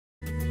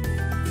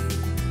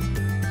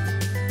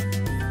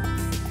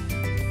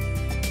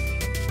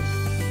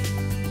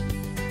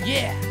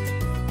Yeah!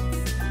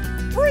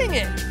 Bring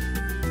it!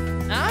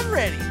 I'm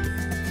ready!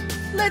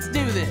 Let's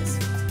do this!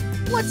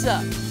 What's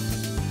up?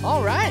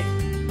 All right!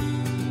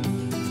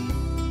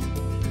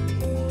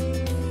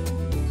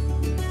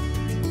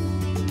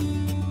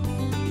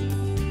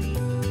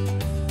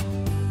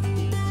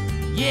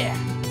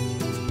 Yeah!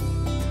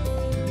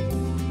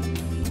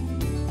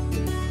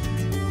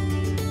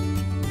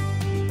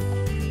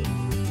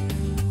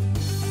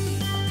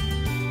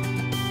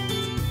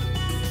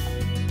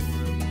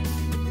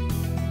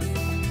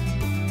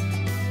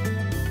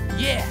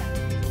 Yeah!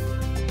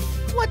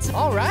 What's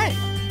all right?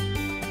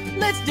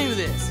 Let's do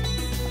this!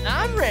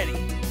 I'm ready!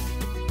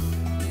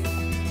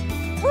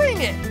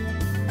 Bring it!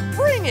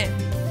 Bring it!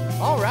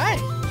 All right!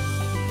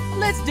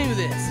 Let's do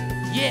this!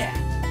 Yeah!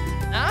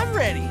 I'm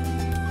ready!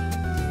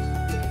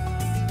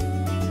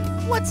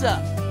 What's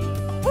up?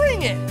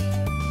 Bring it!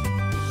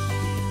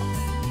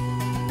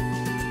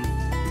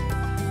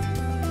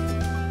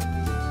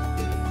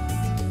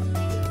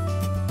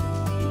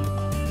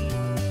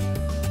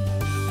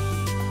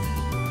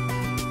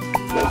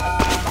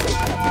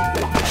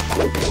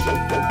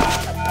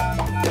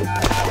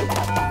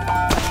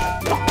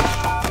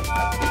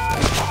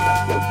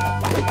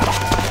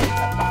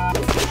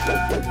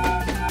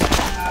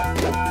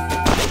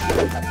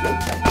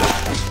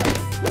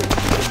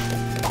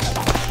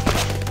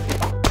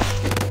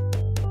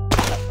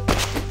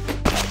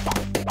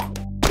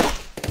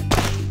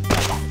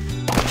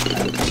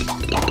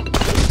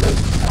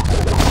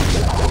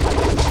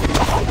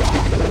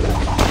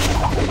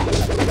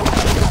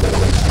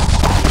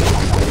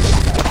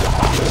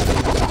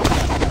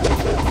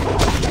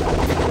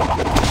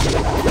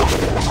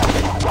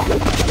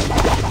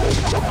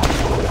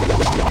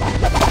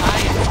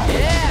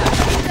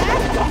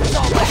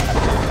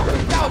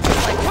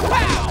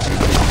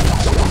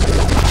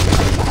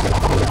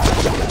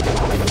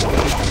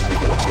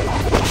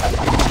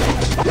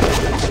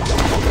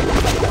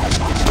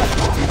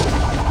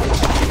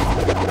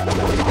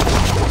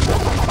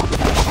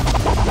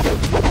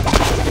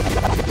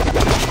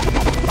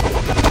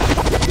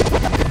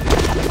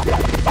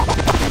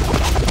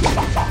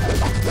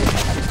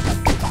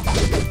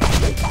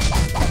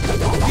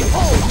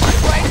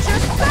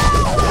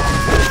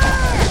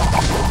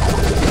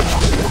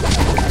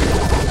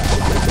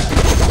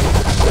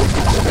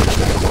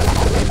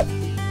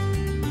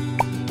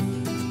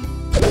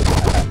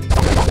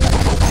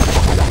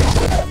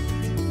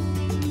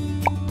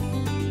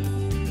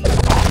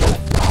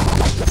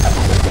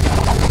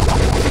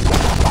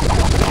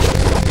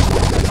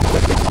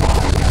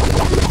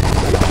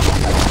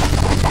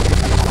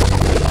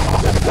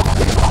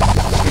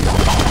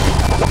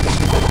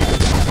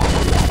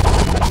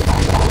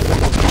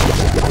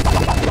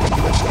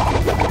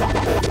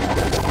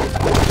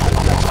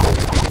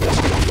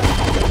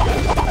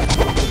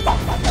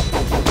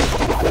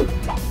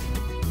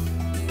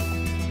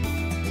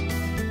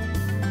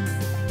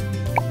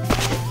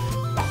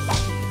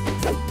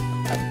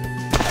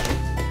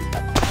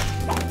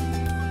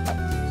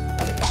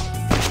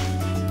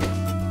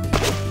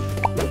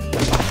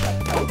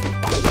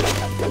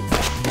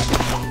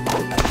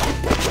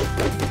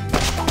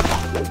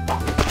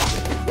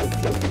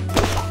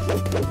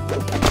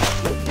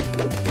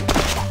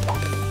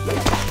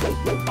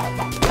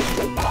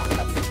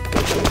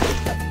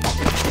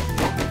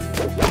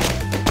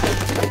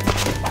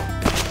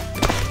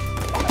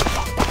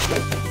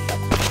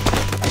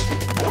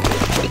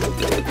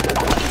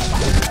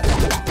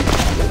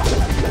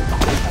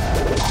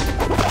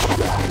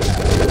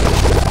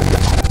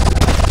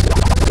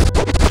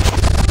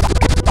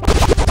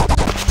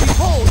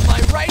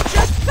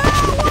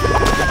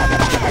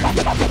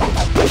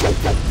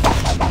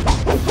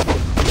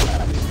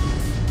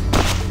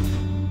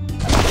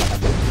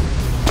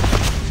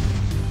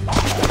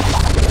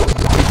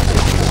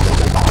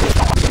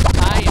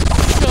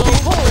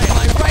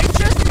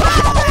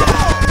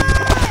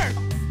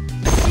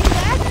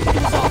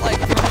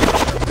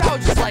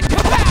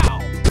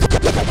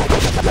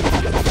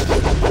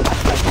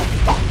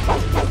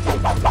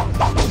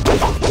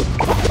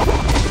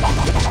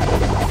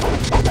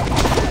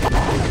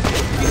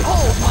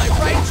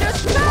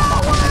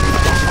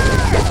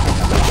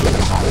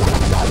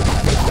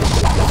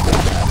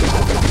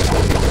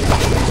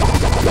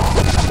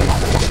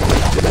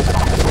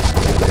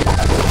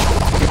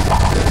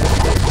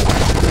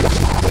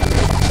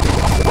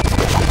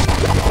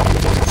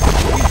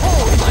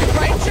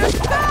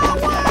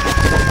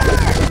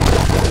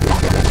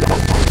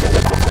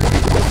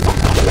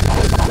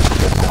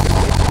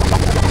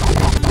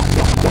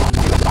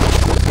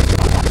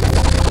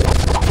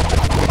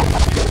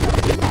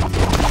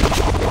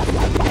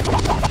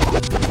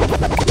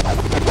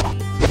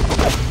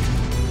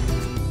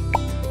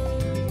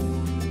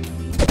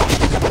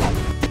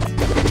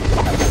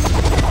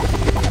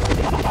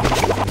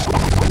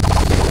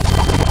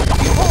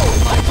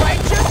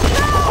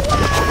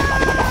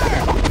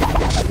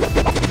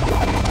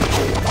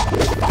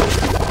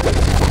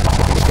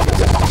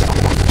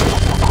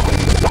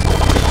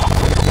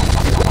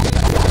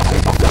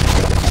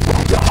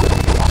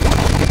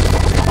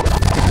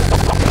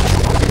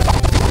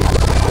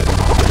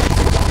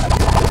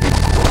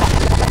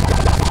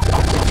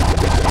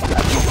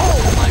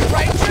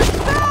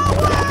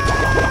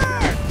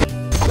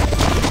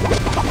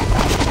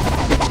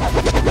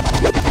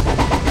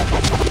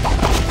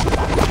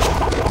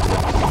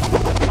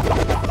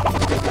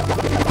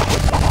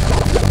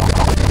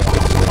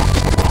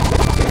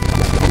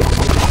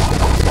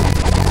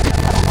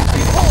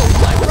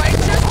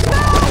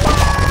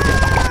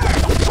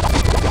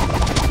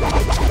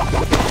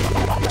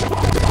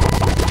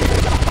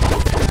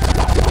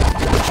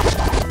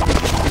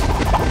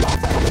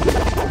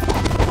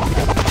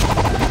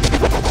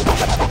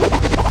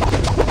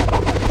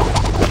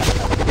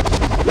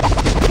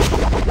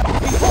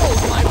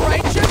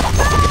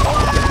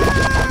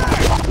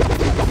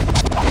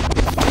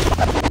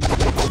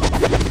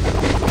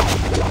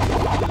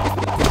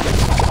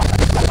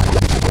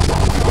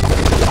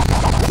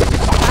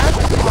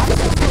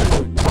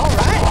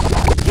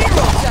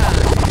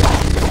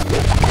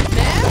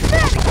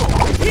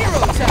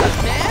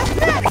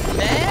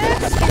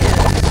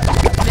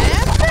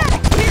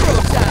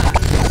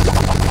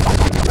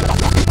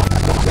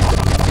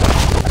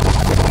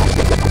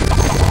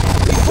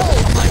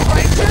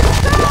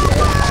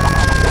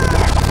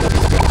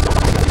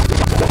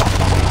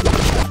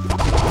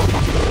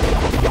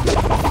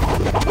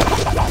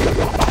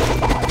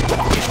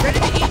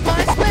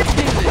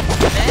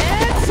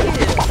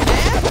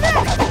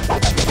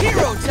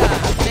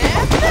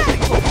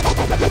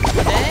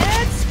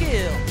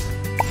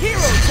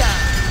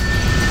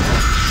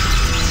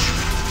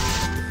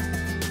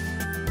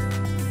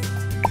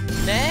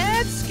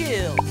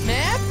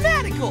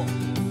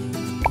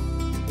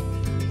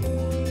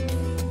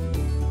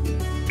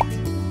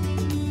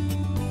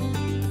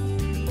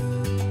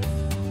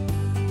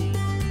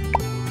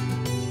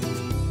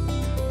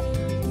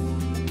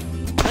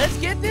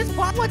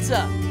 What's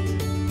up?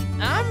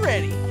 I'm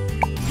ready.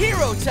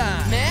 Hero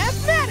time.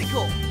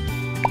 Mathematical.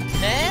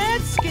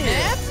 Mad skill.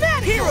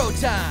 Mathematical. Hero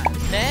time.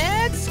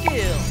 Mad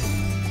skill.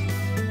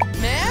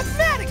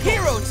 Mathematical.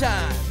 Hero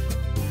time.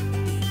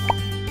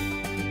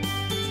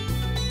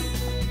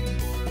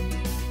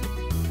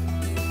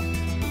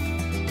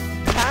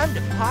 Time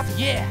to pop.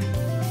 Yeah.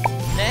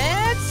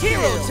 Mad skill.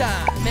 Hero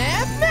time.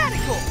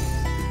 Mathematical.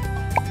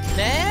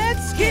 Mad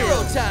skill.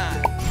 Hero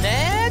time.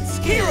 Mad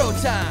skill. Hero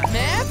time.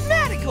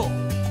 Mathematical.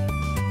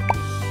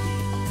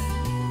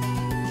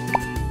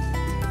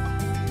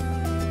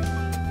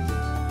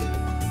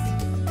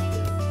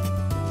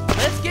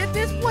 Let's get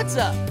this. What's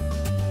up?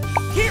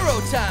 Hero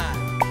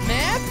time.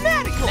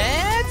 Mathematical.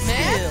 Mad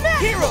skill.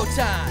 Hero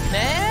time.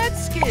 Mad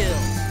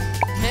skills.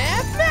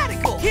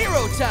 Mathematical.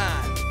 Hero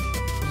time.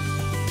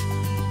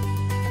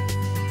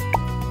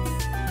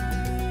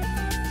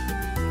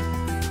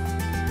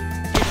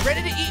 Get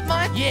ready to eat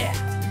my. Yeah.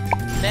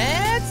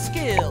 Mad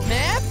skill.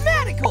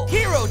 Mathematical.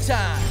 Hero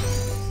time.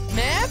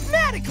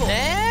 Mathematical.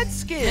 Mad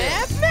skill.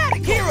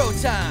 Mathematical. Hero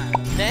time.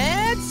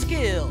 Mad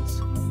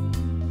skills.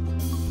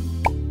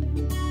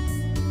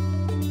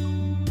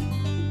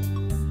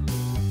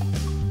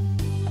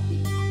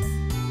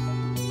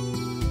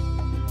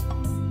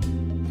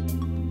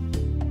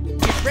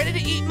 Ready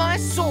to eat my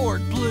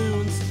sword,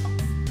 Bloons.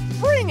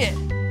 Bring it.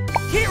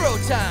 Hero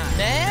time.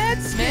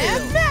 Mad skill.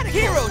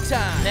 Mathematical. Hero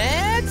time.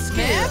 Mad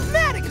skill.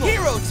 Mathematical.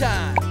 Hero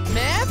time.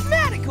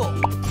 Mathematical.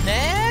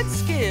 Mad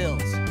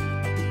skills.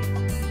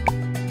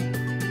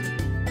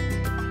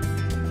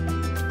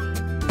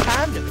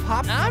 Time to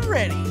pop. I'm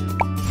ready.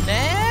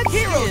 Mad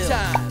hero skill.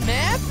 Time.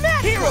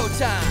 Mathematical. Hero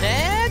time.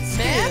 Mad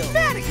skill.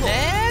 Mathematical.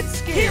 Mad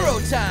skill. Hero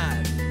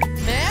time.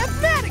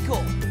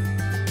 Mathematical.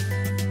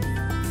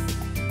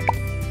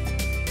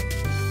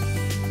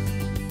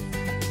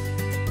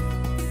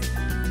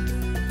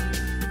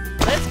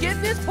 Get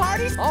this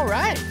party? All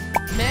right.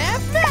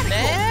 Mathematical.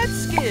 Mad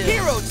skill.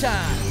 Hero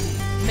time.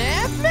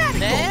 Mathematical.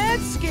 Mad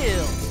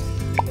skills.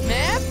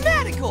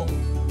 Mathematical.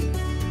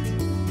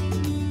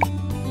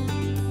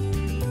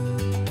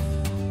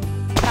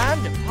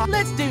 Time to pop.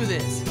 Let's do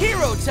this.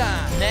 Hero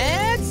time.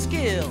 Mad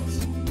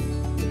skills.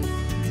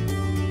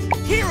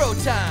 Hero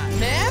time.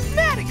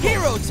 Mathematical.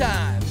 Hero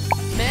time.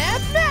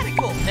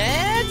 Mathematical.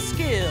 Mad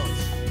skills.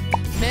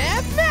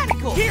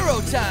 Mathematical.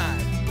 Hero time.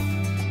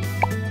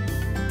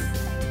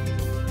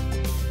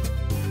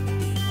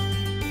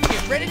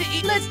 Ready to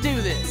eat? Let's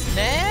do this.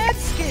 Mad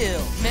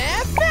skill.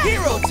 Mathematical.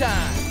 Hero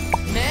time.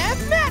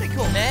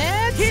 Mathematical.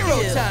 Mad hero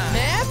skill. Time.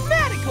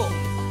 Mathematical.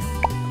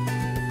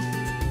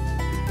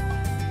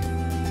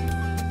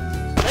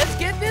 Let's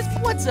get this.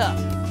 What's up?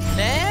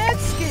 Mad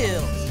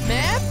skills.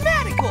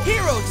 Mathematical.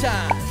 Hero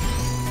time.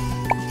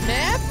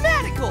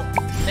 Mathematical.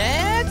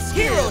 Mad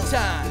skills. Hero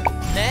time.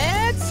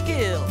 Mad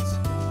skills.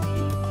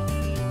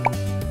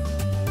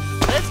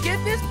 Let's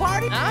get this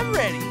party. I'm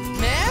ready.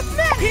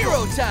 Mathematical.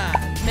 Hero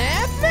time.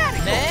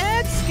 Mathematical.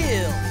 Mad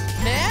skills.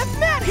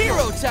 Mathematical.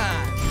 Hero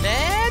time.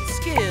 Mad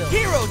skills.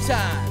 Hero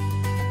time.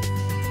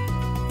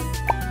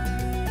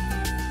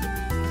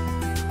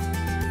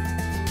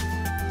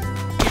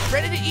 Get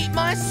ready to eat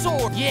my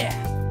sword. Yeah.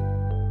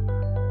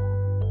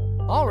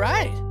 All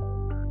right.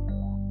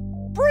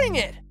 Bring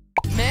it.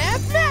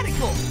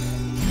 Mathematical.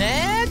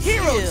 Mad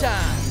hero skills.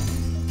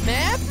 Time.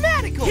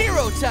 Mathematical.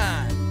 Hero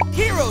time.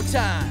 Hero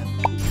time.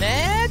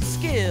 Mad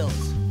skills.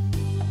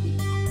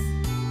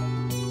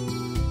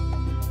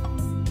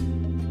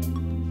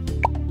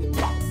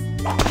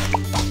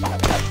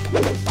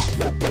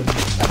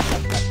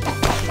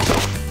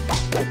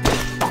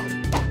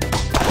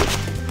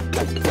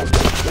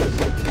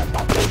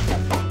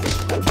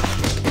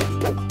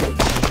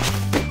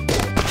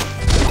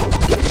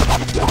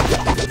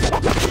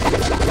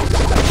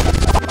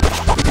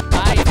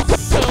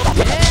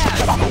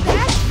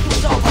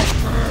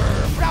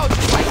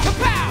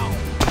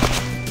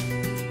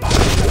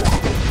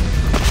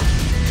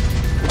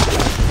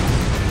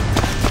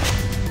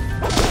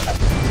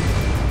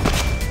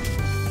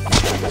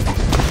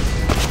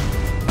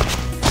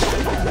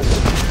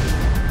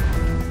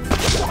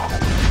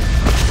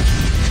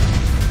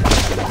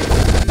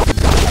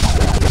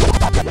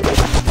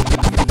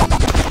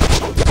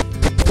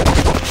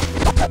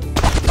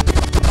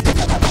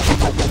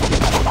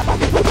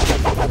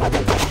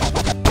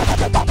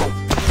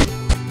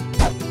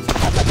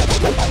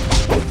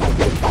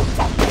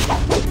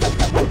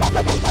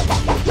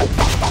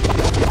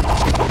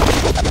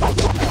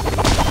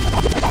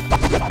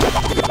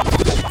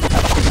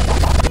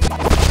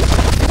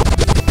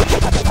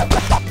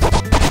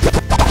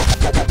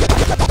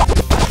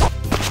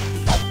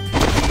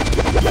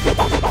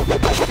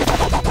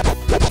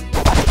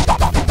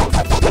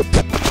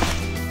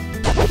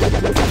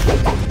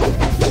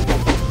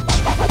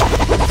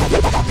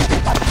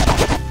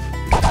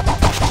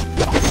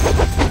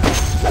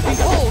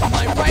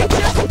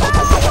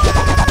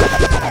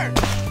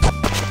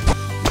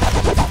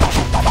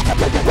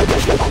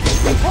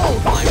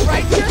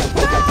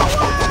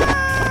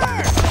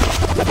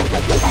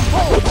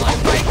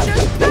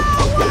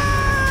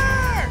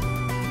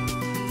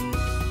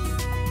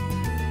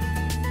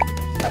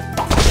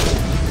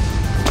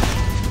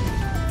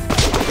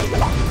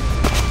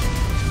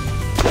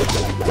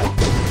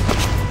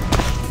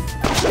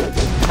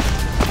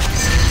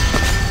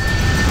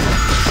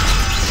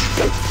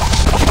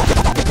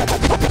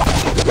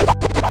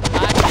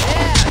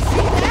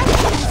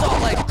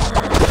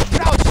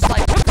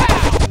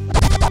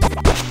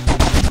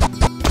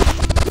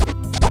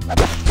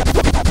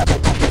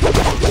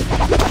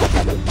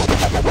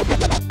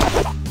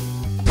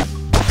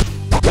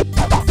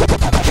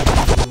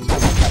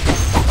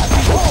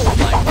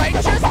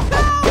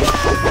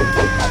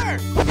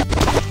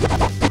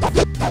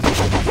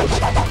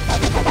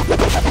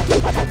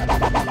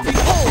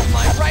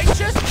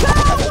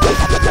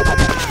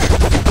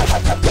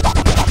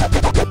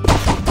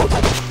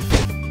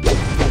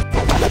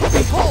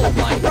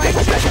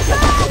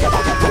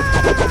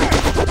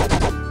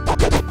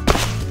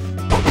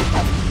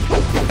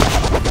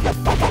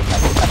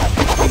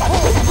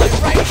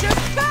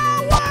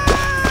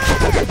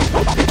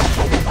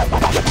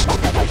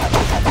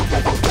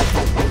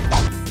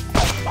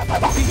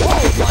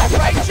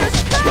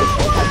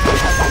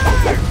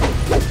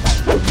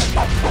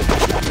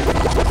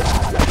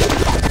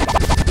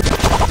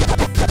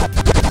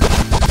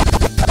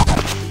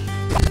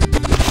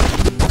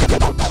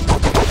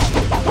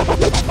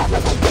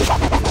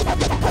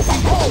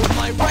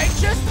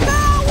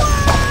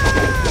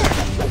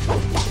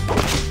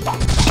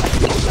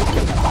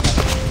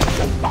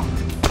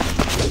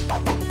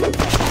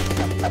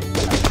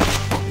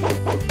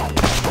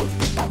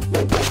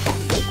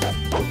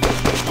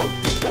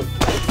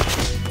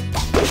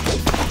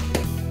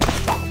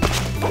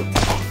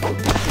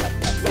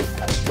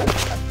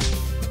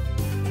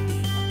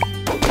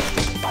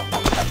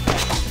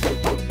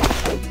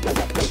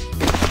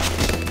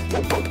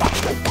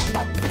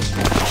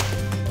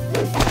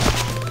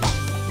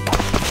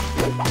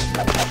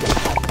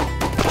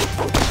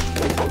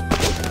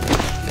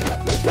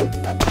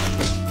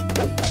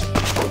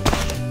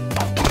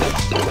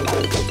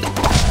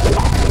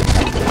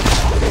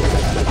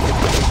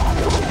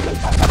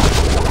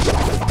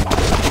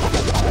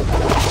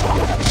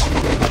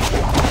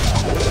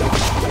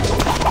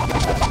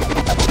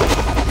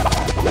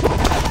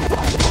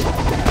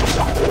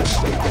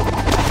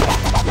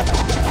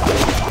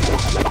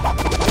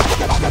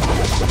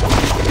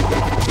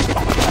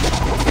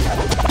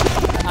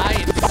 I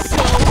am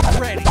so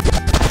ready.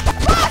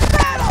 Boss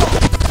battle!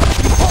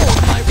 Behold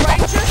my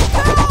righteous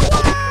power!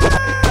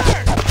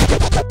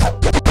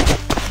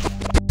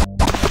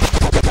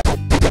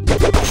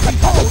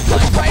 Behold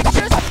my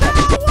righteous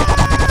power!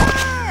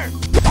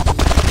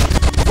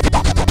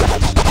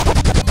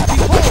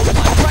 Behold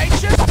my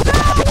righteous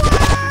power!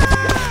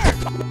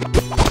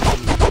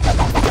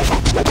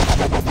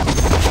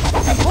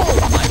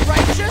 Behold my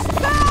righteous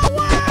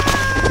power!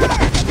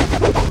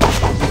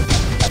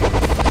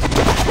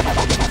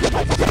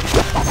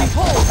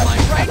 Behold my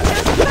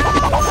righteous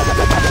power!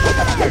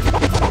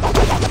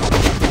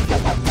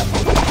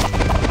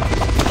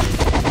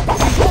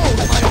 Behold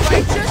my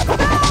righteous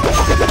power!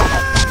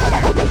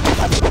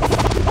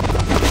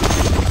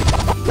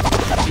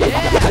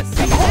 Yes,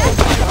 behold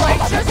my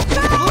righteous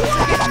power!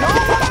 Getting all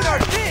up in our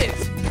biz!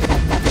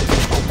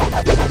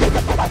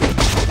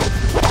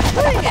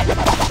 Bring it!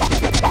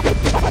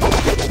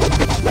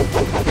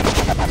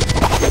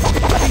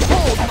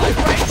 Behold my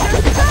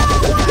righteous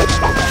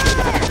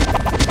power!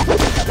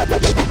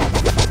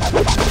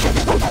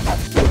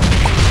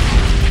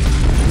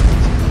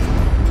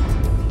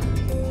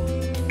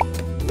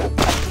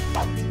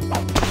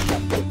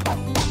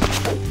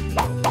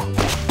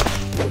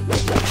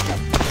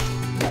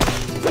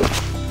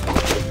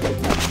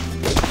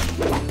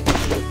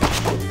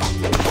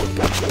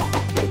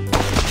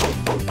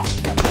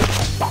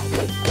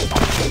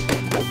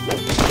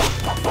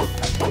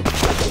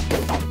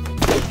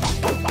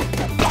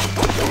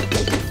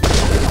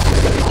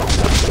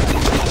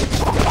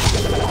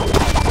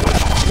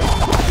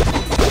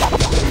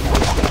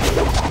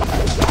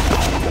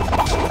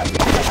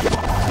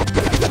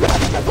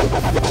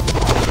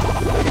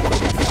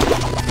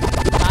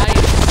 I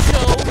am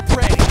so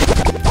ready.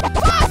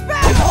 Boss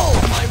battle! Behold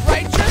my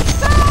righteous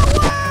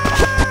power!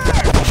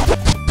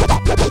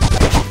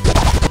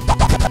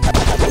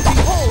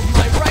 Behold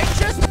my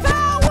righteous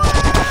power!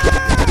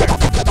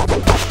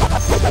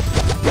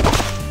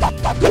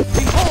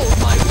 Behold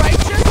my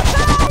righteous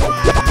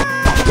power!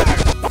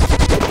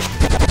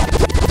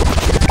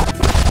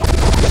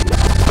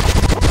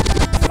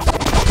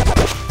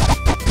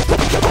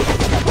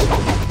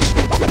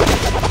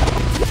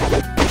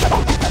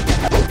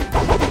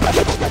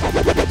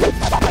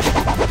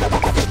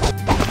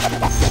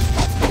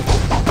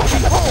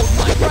 Behold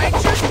my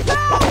righteous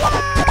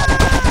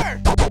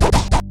power!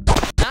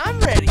 I'm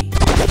ready.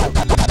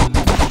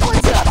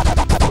 What's up?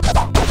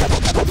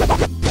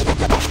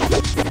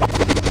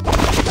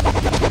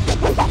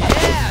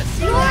 Yeah,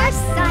 see that?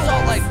 It's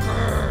all like,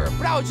 grrr,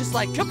 but I was just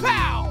like,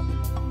 kapow!